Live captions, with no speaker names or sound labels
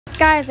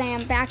Guys, I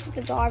am back with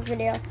the dog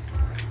video.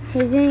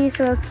 Isn't he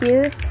so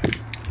cute?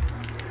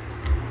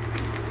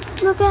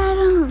 Look at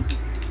him.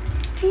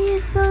 He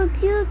is so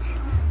cute.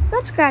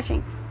 Stop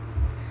scratching.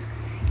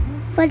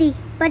 Buddy,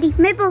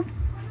 Maple,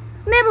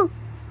 Maple,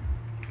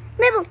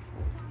 Maple,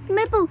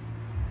 Maple,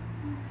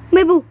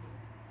 Maple,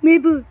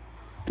 Maple,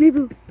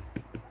 Maple.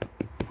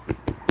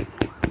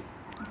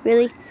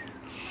 Really?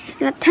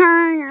 You're gonna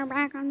turn your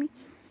back on me?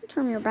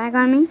 Turn your back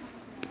on me?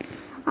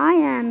 I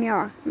am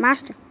your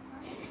master.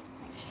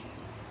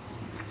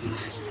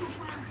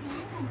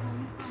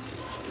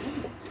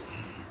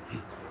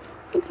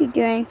 What are you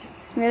doing?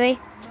 Really? You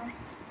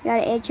got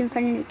an itch in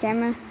front of the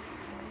camera?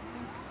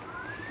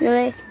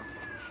 Really?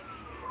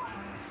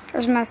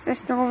 There's my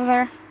sister over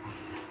there.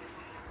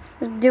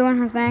 Just doing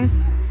her thing.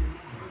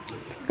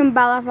 I can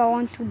ball if I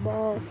want to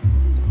ball.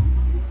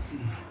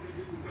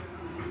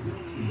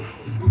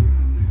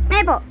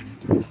 Maple!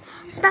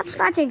 Stop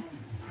scratching!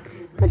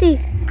 Buddy!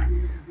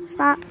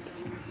 Stop.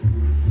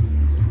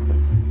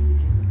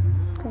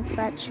 Don't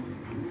scratch.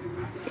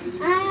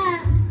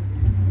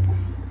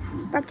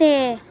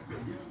 Buddy!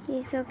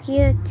 He's so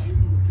cute.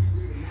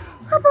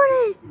 Oh,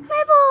 buddy!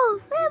 Maple!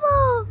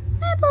 Maple!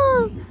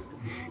 Maple!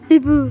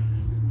 Maple!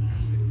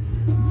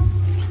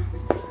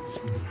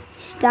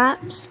 Stop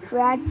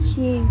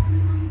scratching.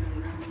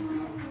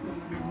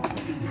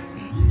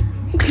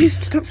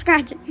 Stop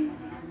scratching.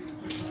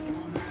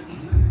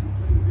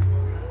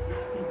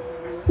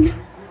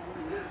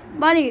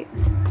 Buddy.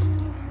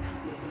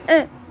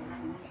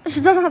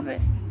 Stop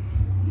it.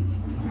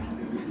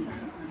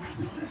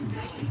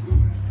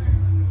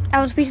 That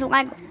was a piece of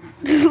Lego.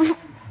 You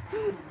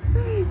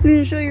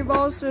gonna show your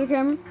balls to the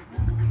camera?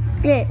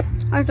 Yeah,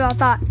 that's what I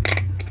thought.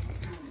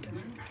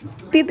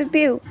 Pew pew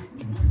pew.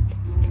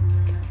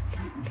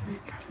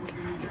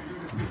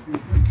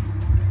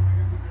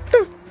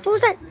 What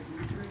was that?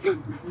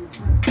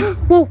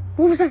 Whoa,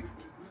 what was that?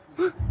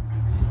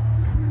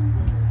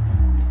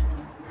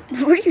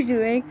 What are you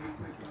doing?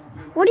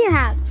 What do you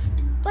have?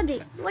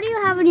 Buddy, what do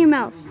you have in your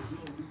mouth?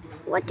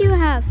 What do you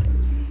have?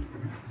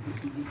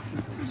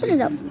 Put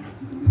it up.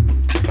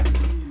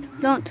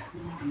 Don't.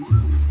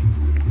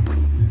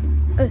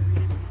 What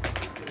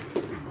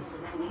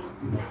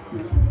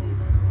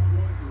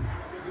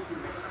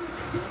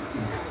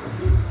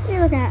are you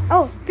looking at?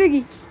 Oh,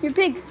 piggy. Your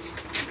pig.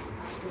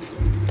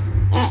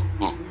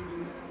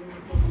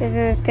 This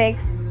is his pig.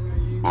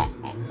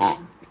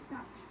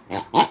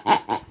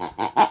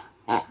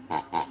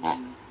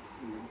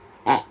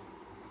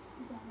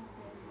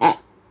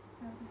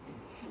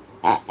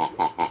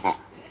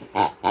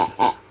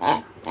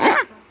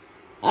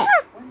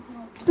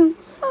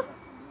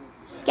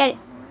 Get it.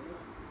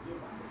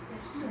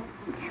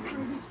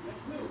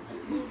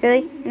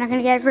 Really? You're not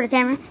gonna get it for the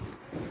camera?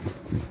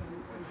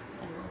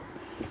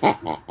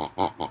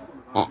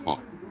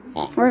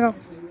 Where'd it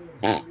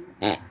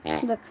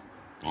go? Look.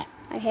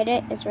 I hit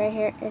it. It's right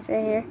here. It's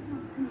right here.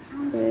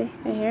 See?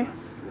 Right here.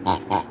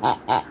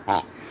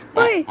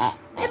 Oi!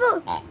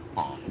 Maple!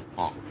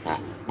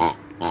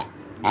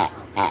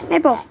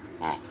 Maple!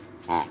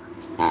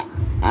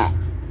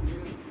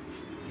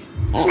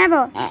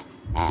 Maple!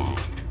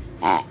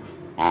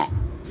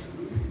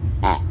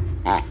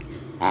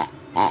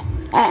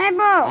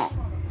 Maple!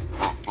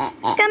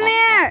 Come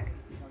here!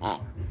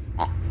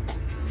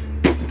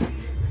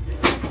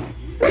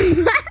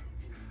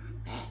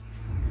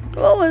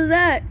 What was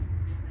that?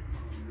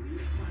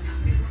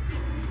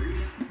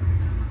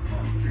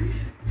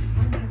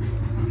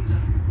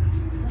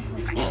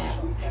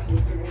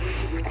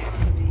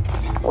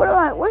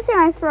 What can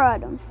I throw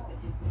at him?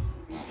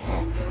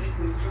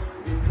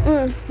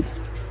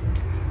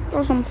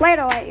 Throw some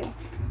Play-Doh at you.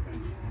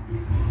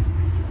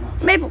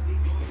 Maple!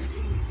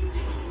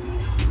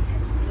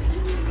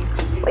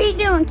 What are you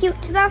doing,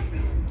 cute stuff?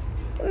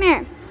 Come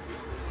here.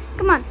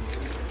 Come on.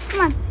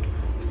 Come on.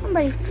 Come on,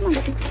 buddy. Come on,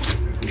 buddy.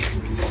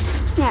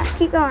 Yeah,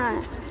 keep going on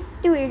it.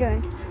 Do what you're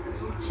doing.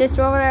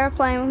 Sister over there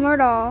playing with her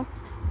doll.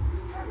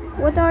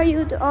 What are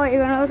you doing? Oh,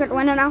 you're gonna look at the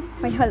window now?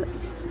 Wait, hold up.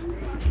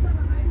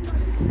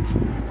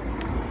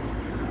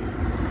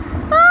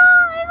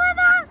 Oh, he's right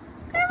there!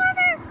 He's right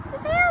there! You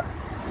see him?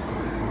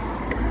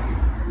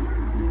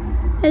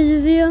 Did you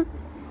see him?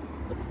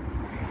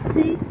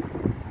 See?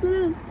 Look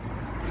at him.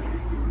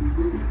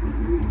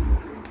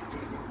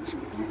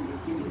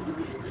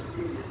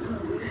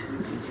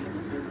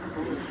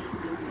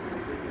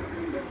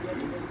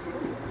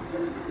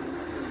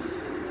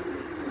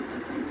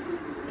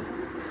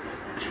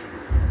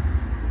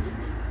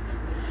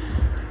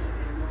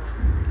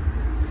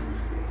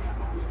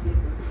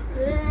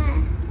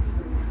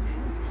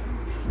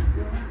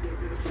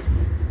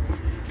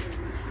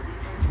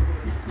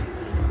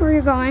 Where are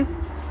you going?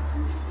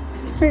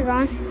 Where are you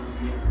going?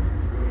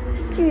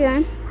 What are you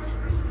doing?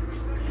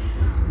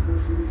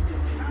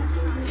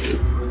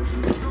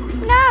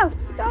 No!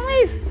 Don't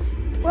leave!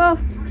 Well,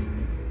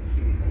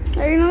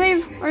 are you gonna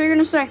leave or are you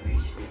gonna stay?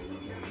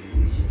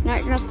 No,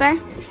 you're gonna stay?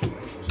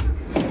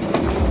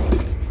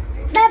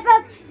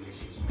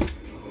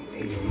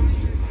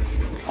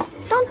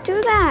 Don't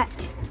do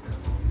that.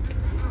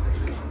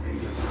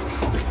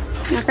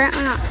 No,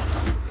 apparently not.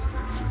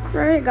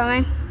 Where are you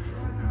going?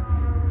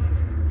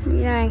 What are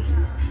you doing?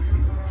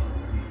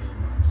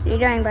 What are you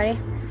doing, buddy?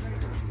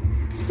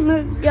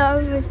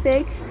 Go, Miss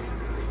Pig.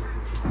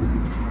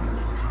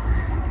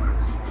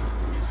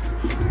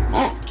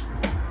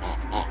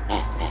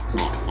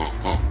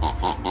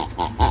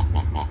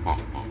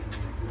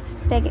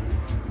 Take it.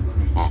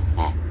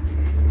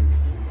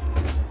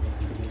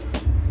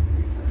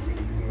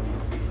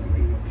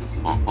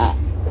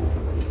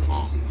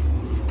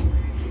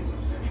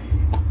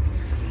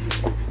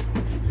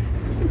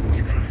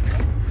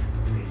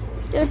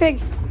 Get a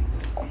pig.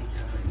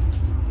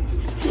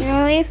 You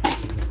gonna leave?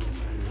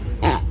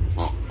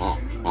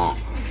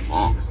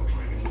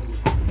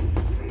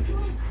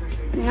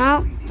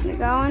 No, you're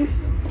going.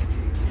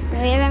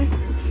 You're leaving.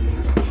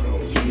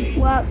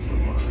 Well,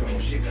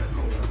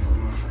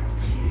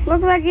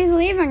 looks like he's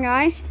leaving,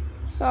 guys.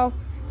 So,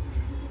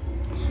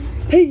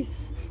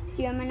 peace.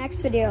 See you in my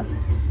next video.